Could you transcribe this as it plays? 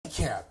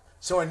minicamp.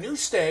 So a new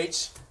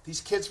stage.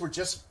 These kids were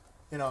just,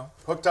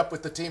 hooked up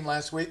with the team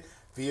last week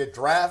via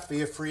draft,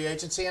 via free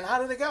agency. And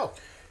how did it go?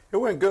 It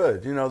went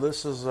good.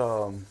 This is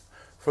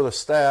for the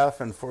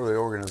staff and for the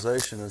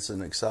organization. It's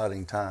an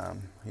exciting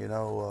time.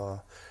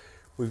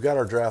 We've got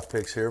our draft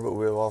picks here, but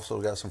we've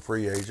also got some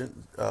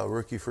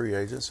rookie free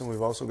agents, and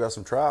we've also got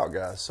some tryout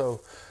guys.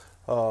 So,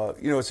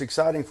 it's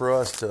exciting for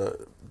us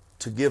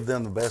to give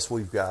them the best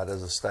we've got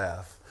as a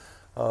staff,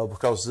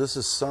 because this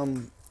is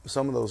some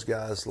of those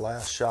guys'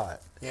 last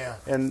shot. Yeah.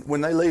 And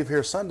when they leave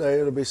here Sunday,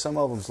 it'll be some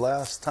of them's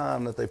last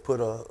time that they put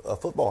a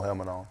football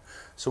helmet on.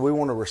 So we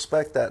want to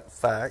respect that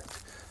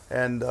fact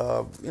and,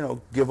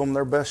 give them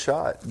their best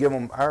shot, give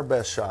them our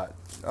best shot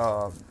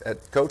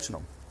at coaching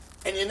them.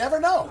 And you never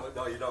know.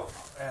 No, you don't.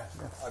 Yeah.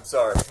 I'm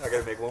sorry. I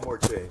got to make one more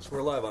change.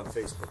 We're live on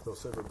Facebook, though,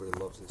 so everybody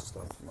loves this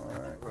stuff. All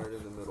right. Right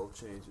in the middle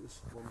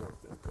changes. One more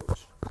thing,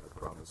 Coach. I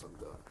promise I'm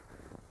done.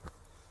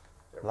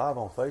 Live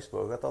on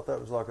Facebook? I thought that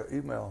was like an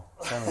email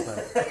kind of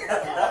thing.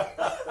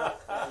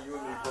 You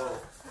and me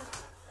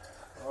both.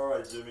 All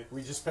right, Jimmy.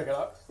 We just pick it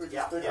up?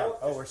 Yeah.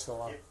 Oh, we're still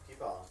on.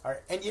 Keep on. All right.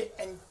 And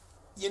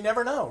you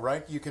never know,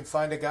 right? You can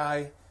find a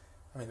guy.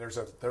 I mean, there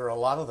are a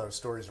lot of those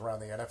stories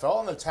around the NFL,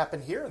 and it's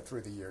happened here and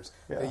through the years.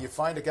 Yeah. That you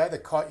find a guy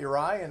that caught your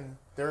eye, and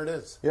there it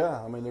is.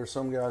 Yeah, I mean, there's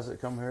some guys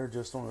that come here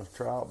just on a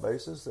tryout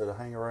basis that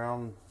hang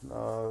around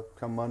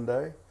come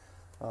Monday,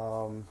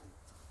 and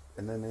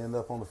then they end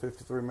up on the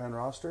 53-man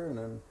roster, and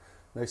then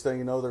next thing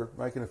you know, they're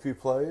making a few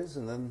plays,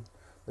 and then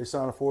they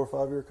sign a 4 or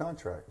 5 year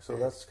contract. So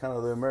that's kind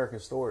of the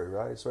American story,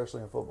 right?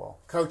 Especially in football.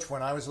 Coach,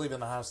 when I was leaving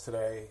the house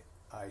today,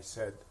 I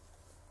said,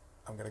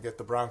 I'm going to get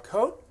the brown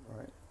coat.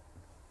 Right.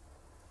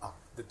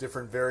 The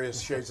different various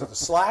shades of the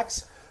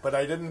slacks, but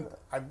I didn't.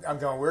 I'm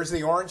going, where's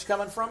the orange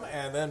coming from?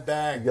 And then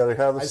bang, You got to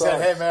have the I socks.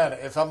 said, hey man,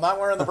 if I'm not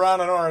wearing the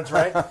brown and orange,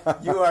 right,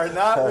 you are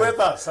not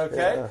with us,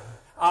 okay?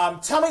 Yeah.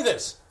 Tell me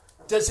this: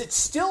 does it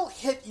still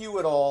hit you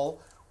at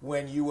all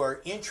when you are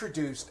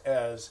introduced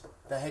as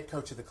the head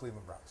coach of the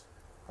Cleveland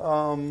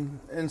Browns?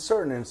 In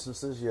certain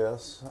instances,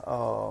 yes.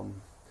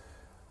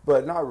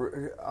 But not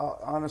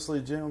honestly,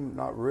 Jim.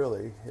 Not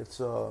really. It's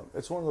one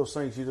of those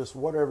things. You just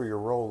whatever your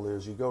role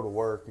is, you go to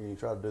work and you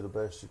try to do the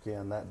best you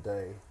can that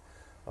day,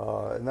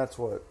 and that's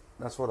what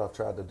I've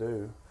tried to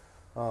do,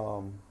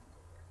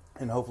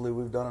 and hopefully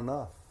we've done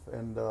enough,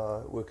 and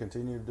we'll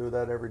continue to do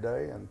that every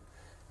day, and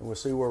we'll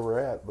see where we're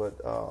at.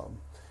 But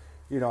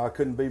I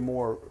couldn't be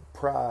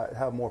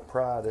have more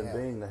pride in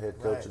being the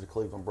head coach of the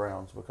Cleveland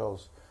Browns,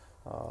 because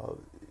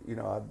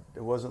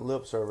it wasn't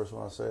lip service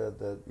when I said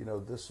that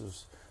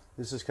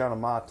this is kind of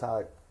my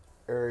type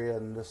area,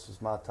 and this is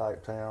my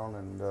type town,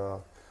 and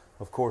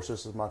of course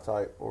this is my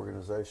type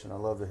organization. I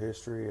love the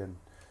history and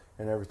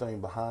everything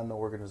behind the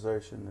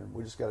organization, and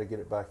we just got to get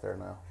it back there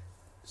now.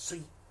 So,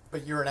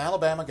 but you're an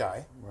Alabama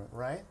guy,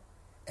 right?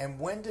 And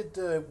when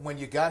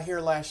you got here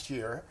last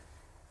year,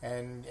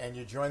 and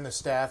you joined the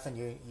staff and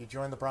you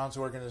joined the Browns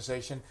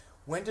organization,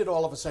 when did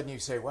all of a sudden you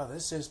say, well,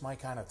 this is my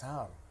kind of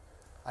town?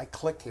 I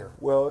click here.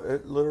 Well,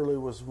 it literally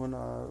was when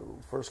I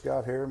first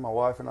got here. My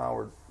wife and I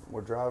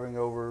were driving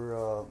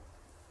over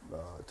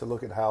to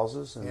look at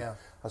houses, and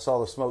I saw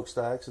the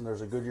smokestacks, and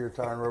there's a Goodyear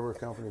Tire and Rubber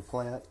Company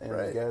plant in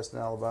Gaston,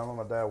 Alabama,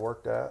 my dad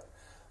worked at.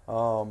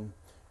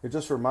 It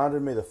just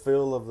reminded me, the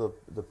feel of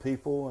the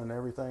people and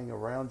everything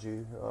around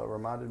you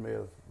reminded me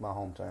of my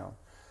hometown.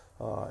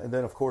 And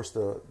then, of course,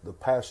 the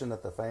passion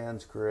that the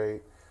fans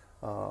create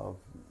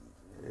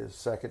is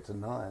second to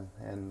none,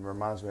 and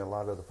reminds me a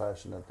lot of the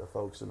passion that the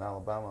folks in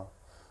Alabama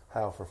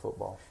have for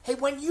football. Hey,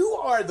 when you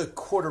are the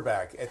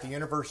quarterback at the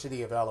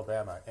University of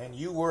Alabama, and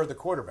you were the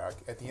quarterback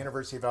at the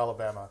University of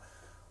Alabama,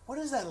 what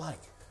is that like?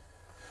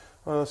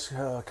 Well, it's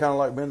kind of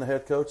like being the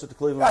head coach at the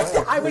Cleveland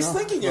Browns. I was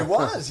thinking it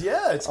was.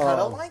 Yeah, it's kind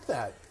of like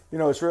that.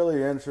 It's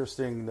really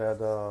interesting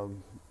that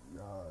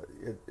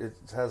it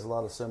has a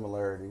lot of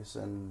similarities,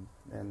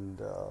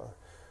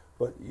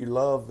 but you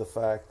love the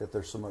fact that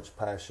there's so much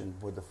passion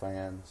with the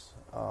fans.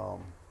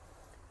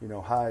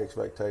 High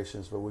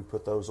expectations, but we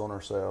put those on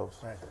ourselves.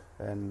 Right.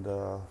 And,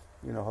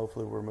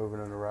 hopefully we're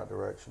moving in the right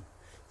direction.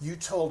 You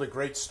told a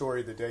great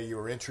story the day you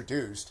were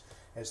introduced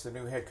as the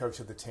new head coach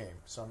of the team.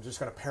 So I'm just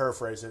going to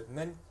paraphrase it and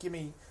then give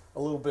me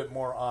a little bit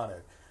more on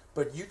it.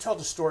 But you told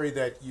a story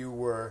that you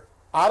were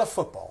out of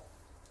football.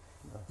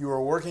 You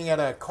were working at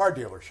a car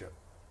dealership.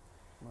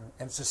 Right.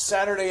 And it's a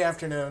Saturday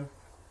afternoon,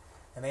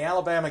 and the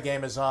Alabama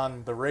game is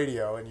on the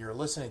radio, and you're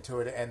listening to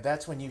it, and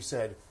that's when you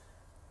said,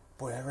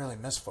 boy, I really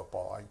miss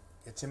football.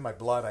 It's in my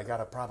blood. I got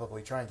to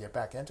probably try and get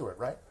back into it,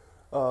 right?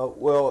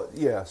 Well,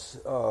 yes,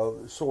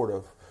 sort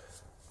of.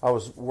 I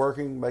was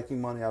working,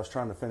 making money. I was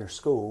trying to finish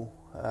school,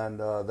 and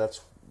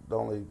that's the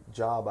only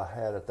job I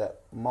had at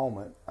that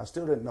moment. I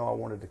still didn't know I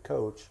wanted to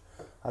coach.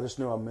 I just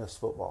knew I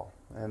missed football.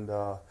 And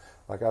I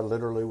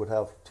literally would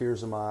have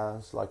tears in my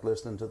eyes, like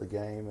listening to the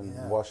game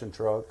and washing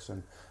trucks.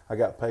 And I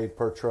got paid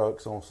per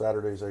truck, so on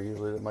Saturdays I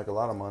usually didn't make a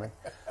lot of money.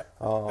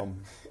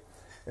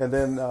 And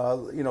then,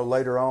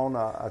 later on,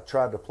 I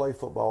tried to play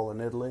football in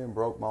Italy and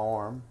broke my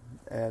arm,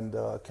 and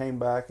came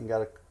back and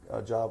got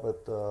a job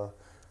at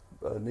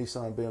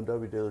Nissan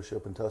BMW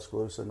dealership in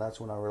Tuscaloosa, and that's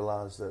when I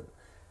realized that,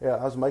 yeah,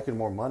 I was making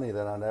more money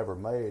than I'd ever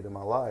made in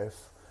my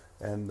life,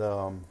 and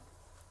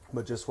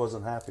but just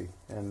wasn't happy.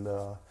 And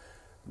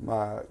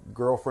my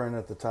girlfriend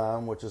at the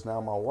time, which is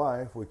now my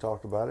wife, we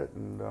talked about it,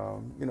 and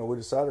we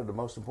decided the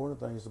most important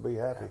thing is to be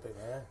happy,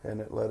 and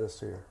it led us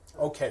here.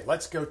 Okay,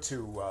 let's go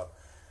to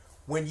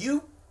when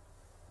you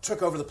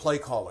took over the play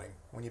calling,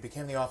 when you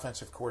became the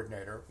offensive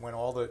coordinator, when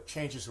all the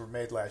changes were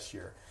made last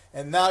year,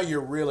 and now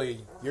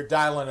you're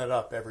dialing it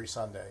up every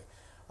Sunday.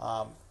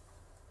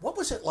 What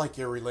was it like,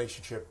 your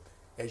relationship,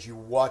 as you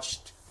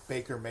watched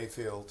Baker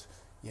Mayfield,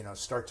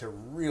 start to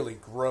really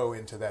grow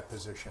into that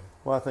position?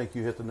 Well, I think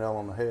you hit the nail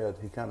on the head.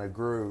 He kind of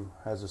grew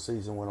as the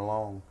season went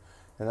along,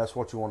 and that's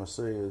what you want to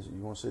see. Is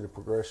you want to see the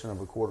progression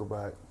of a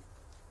quarterback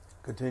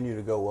continue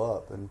to go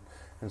up, and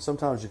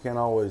sometimes you can't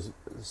always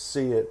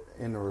see it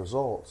in the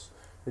results.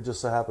 It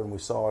just so happened we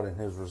saw it in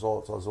his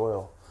results as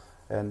well.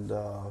 And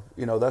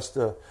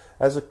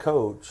as a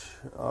coach,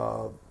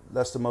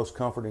 that's the most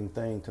comforting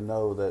thing to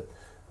know that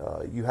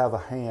you have a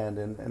hand,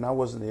 and I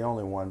wasn't the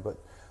only one, but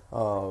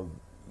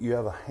you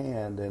have a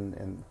hand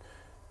in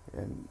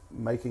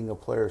making a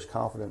player's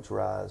confidence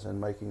rise and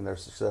making their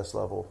success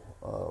level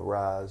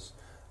rise,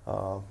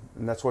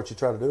 and that's what you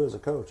try to do as a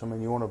coach. I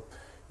mean, you want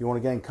to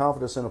gain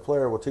confidence in a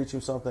player. Well, teach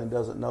him something he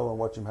doesn't know and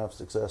watch him have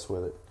success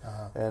with it,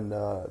 and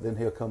then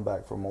he'll come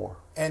back for more.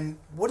 And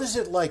what is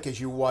it like as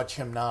you watch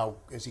him now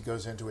as he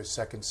goes into his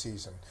second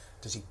season?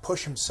 Does he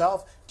push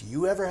himself? Do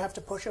you ever have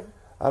to push him?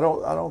 I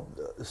don't.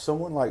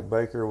 Someone like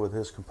Baker, with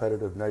his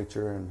competitive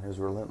nature and his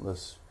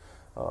relentless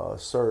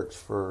search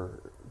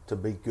to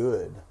be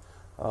good,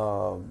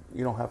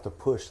 you don't have to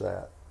push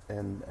that,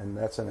 and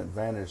that's an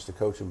advantage to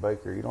coaching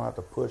Baker. You don't have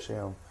to push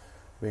him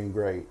being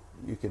great.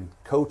 You can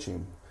coach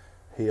him.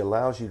 He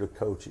allows you to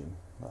coach him.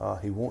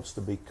 He wants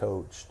to be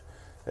coached,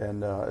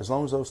 and as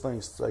long as those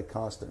things stay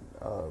constant,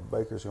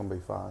 Baker's going to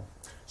be fine.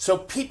 So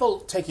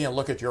people taking a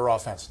look at your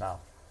offense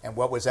now and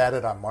what was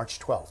added on March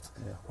 12th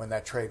when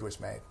that trade was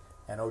made,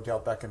 and Odell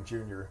Beckham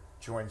Jr.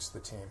 joins the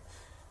team.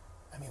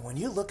 I mean, when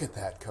you look at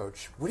that,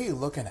 Coach, what are you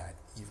looking at?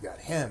 You've got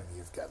him,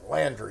 you've got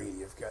Landry,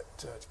 you've got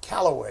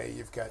Callaway,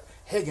 you've got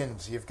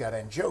Higgins, you've got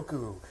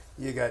Njoku,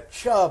 you got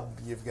Chubb,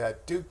 you've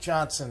got Duke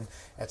Johnson,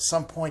 at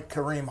some point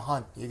Kareem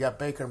Hunt, you got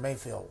Baker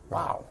Mayfield.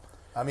 Wow.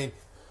 I mean,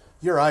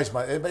 your eyes,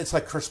 it's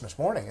like Christmas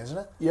morning, isn't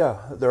it? Yeah,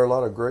 there are a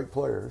lot of great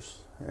players,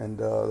 and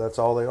that's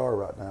all they are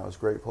right now is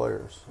great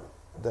players.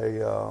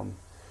 They,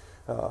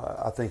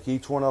 I think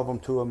each one of them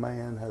to a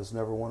man has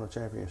never won a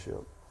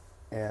championship,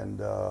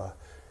 and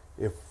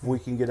if we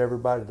can get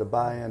everybody to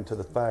buy into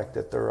the fact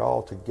that they're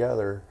all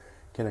together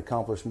can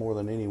accomplish more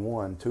than any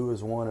one. Two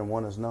is one and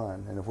one is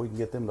none. And if we can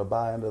get them to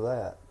buy into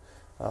that,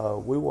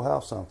 we will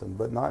have something.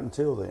 But not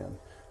until then.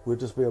 We'll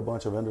just be a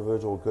bunch of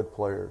individual good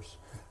players.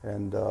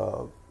 And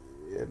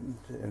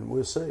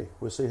we'll see.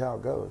 We'll see how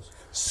it goes.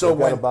 So we've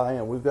got to buy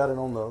in. We've got it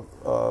on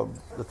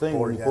the thing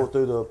when you pull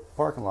through the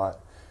parking lot,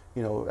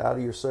 out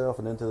of yourself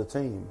and into the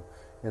team.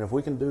 And if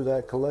we can do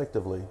that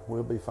collectively,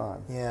 we'll be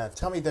fine. Yeah.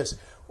 Tell me this.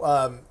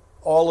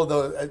 All of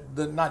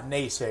the not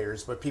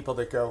naysayers, but people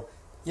that go,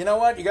 you know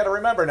what, you got to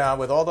remember now,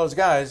 with all those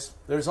guys,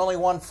 there's only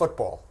one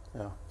football.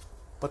 Yeah.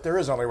 But there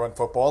is only one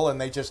football, and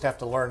they just have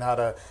to learn how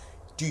to.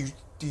 Do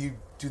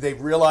they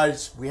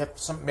realize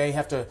may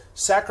have to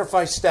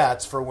sacrifice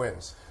stats for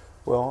wins?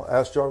 Well,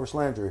 ask Jarvis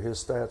Landry.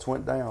 His stats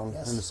went down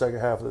in the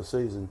second half of the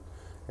season,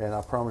 and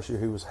I promise you,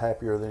 he was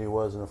happier than he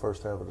was in the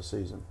first half of the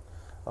season.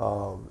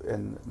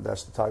 And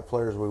that's the type of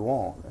players we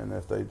want. And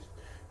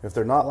if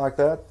they're not like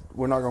that,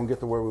 we're not going to get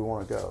to where we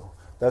want to go.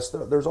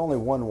 There's only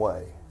one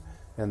way,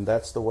 and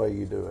that's the way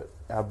you do it.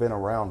 I've been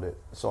around it,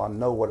 so I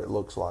know what it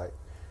looks like,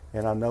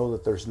 and I know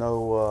that there's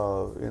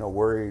no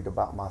worried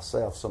about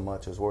myself so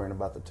much as worrying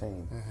about the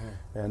team,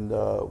 and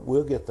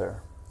we'll get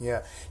there.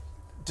 Yeah,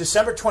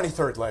 December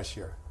 23rd last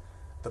year,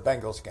 the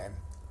Bengals game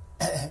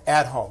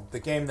at home, the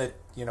game that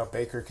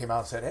Baker came out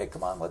and said, "Hey,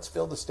 come on, let's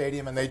fill the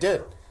stadium," and they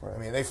did. Right. I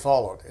mean, they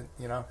followed.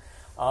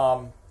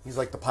 He's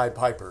like the Pied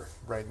Piper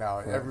right now.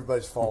 Right.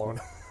 Everybody's following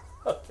him.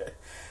 Okay.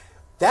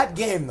 That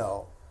game,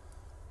 though,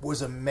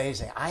 was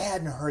amazing. I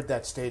hadn't heard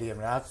that stadium,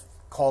 and I've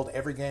called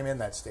every game in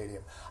that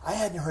stadium. I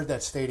hadn't heard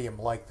that stadium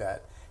like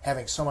that,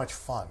 having so much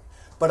fun.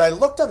 But I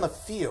looked on the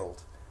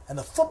field, and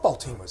the football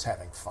team was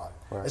having fun,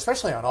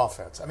 especially on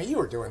offense. I mean, you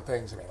were doing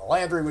things. I mean,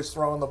 Landry was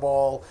throwing the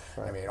ball.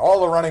 Right. I mean, all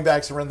the running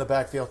backs were in the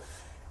backfield.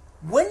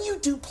 When you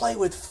do play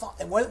with fun,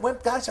 when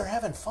guys are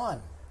having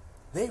fun,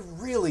 they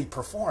really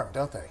perform,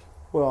 don't they?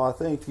 Well, I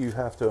think you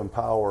have to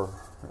empower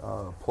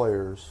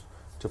players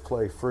to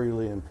play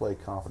freely and play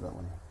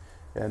confidently.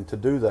 And to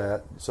do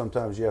that,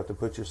 sometimes you have to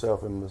put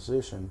yourself in a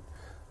position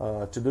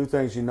to do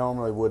things you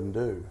normally wouldn't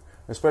do,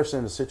 especially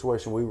in the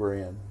situation we were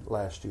in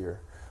last year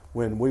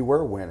when we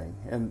were winning.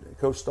 And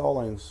Coach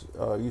Stallings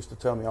used to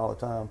tell me all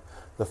the time,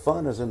 the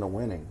fun is in the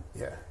winning.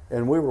 Yeah.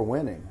 And we were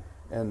winning,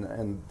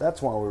 and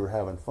that's why we were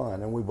having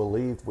fun, and we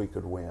believed we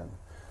could win.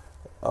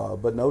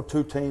 But no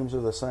two teams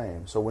are the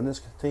same. So when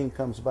this team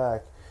comes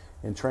back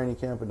in training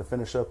camp and to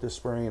finish up this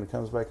spring and it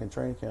comes back in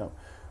training camp,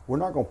 we're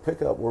not going to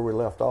pick up where we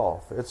left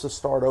off. It's a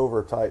start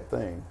over type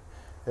thing.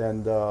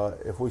 And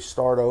if we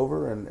start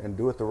over and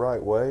do it the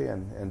right way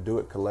and do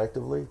it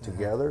collectively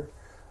together,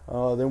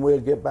 then we'll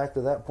get back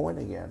to that point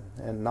again,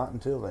 and not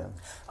until then.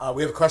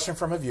 We have a question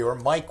from a viewer.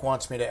 Mike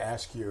wants me to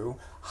ask you,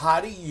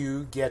 how do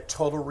you get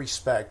total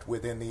respect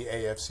within the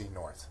AFC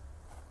North?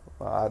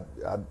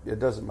 It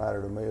doesn't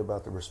matter to me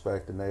about the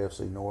respect in the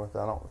AFC North.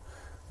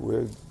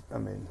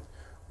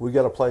 We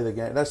got to play the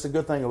game. That's the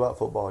good thing about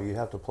football. You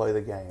have to play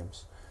the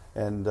games.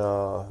 And,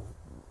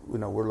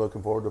 we're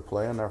looking forward to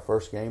playing our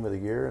first game of the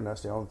year, and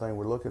that's the only thing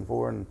we're looking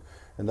for. And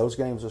those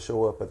games will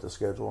show up at the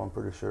schedule, I'm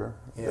pretty sure.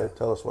 Yeah. They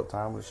tell us what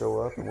time we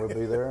show up, and we'll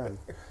be there.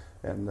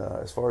 And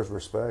as far as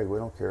respect, we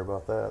don't care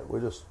about that. We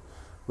just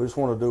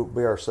want to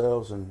be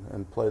ourselves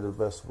and play the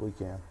best we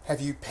can.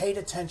 Have you paid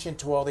attention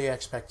to all the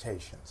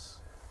expectations?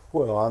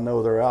 Well, I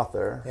know they're out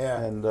there.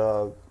 Yeah. And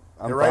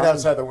you're right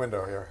outside the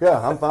window here.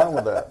 Yeah, I'm fine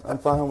with that. I'm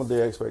fine with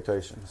the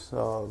expectations.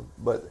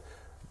 But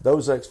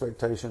those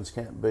expectations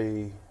can't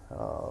be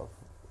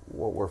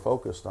what we're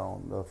focused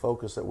on. The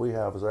focus that we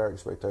have is our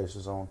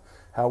expectations on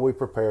how we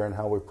prepare and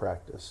how we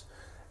practice.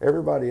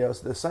 Everybody else,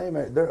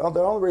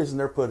 the only reason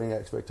they're putting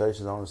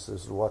expectations on us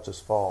is to watch us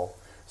fall.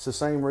 It's the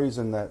same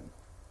reason that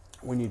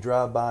when you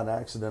drive by an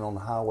accident on the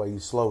highway, you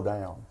slow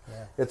down.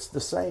 Yeah. It's the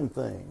same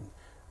thing.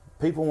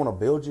 People want to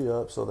build you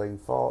up so they can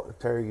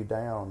tear you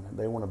down.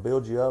 They want to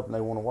build you up and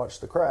they want to watch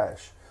the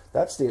crash.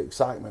 That's the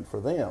excitement for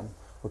them,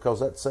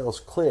 because that sells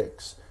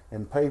clicks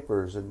and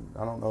papers, and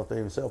I don't know if they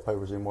even sell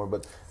papers anymore,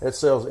 but it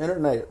sells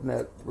internet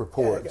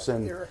reports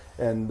and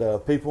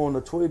people on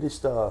the Tweety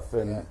stuff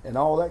and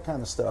all that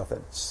kind of stuff.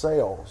 It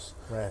sells.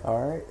 Right.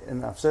 All right.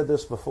 And I've said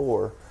this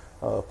before.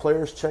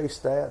 Players chase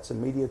stats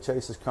and media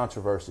chases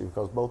controversy,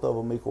 because both of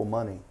them equal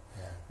money.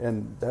 Yeah.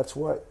 And that's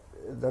what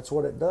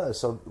it does.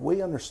 So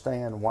we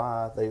understand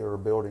why they are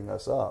building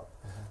us up.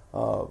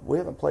 We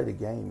haven't played a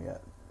game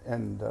yet,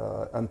 and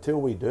until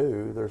we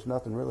do, there's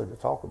nothing really to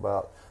talk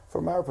about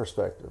from our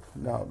perspective.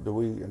 Now, do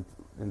we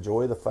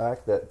enjoy the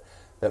fact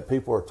that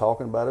people are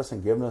talking about us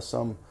and giving us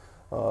some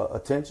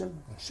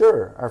attention?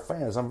 Sure, our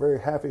fans. I'm very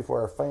happy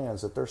for our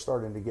fans that they're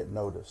starting to get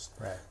noticed.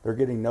 Right. They're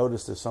getting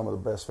noticed as some of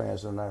the best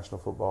fans in the National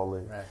Football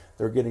League. Right.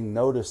 They're getting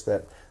noticed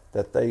that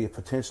they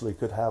potentially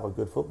could have a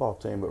good football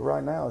team, but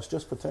right now it's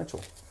just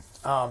potential.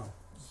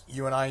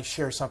 You and I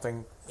share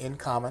something in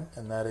common,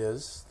 and that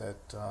is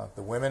that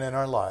the women in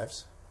our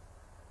lives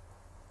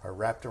are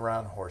wrapped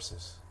around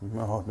horses.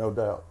 No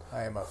doubt.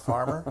 I am a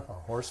farmer, a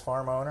horse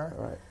farm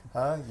owner.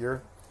 Right.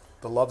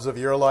 The loves of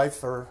your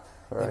life are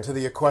into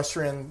the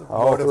equestrian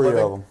All mode of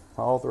living.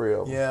 All three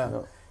of them.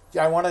 Yeah.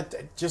 Yeah, I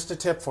wanted just a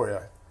tip for you.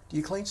 Do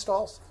you clean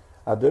stalls?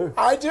 I do.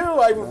 I do.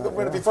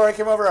 Before I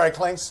came over, I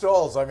cleaned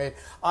stalls. I mean,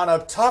 on a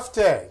tough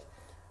day,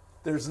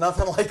 there's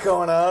nothing like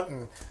going out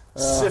and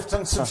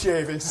sifting some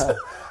shavings.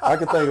 I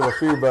could think of a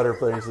few better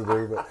things to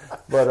do,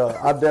 but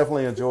I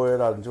definitely enjoy it.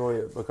 I enjoy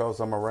it because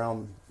I'm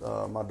around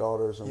my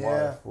daughters and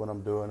wife when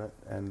I'm doing it,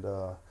 and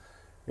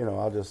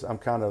I'm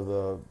kind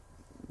of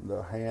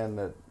the hand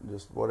that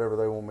just whatever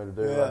they want me to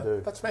do, I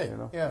do. That's me.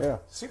 Yeah.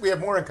 See, we have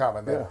more in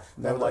common than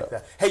no like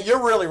doubt. that. Hey,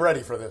 you're really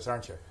ready for this,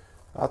 aren't you?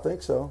 I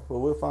think so, but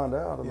we'll find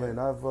out. I mean,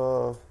 I've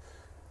the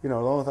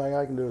only thing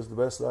I can do is the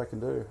best that I can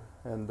do.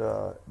 And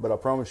but I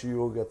promise you,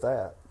 will get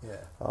that.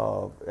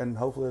 Yeah. And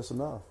hopefully it's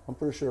enough. I'm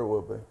pretty sure it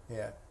will be.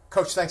 Yeah.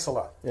 Coach, thanks a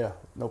lot. Yeah,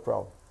 no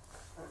problem.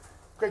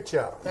 Great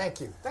job.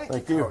 Thank you. Thank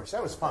you, Coach.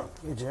 That was fun.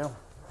 You, Jim.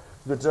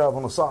 Good job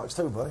on the socks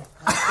too, buddy.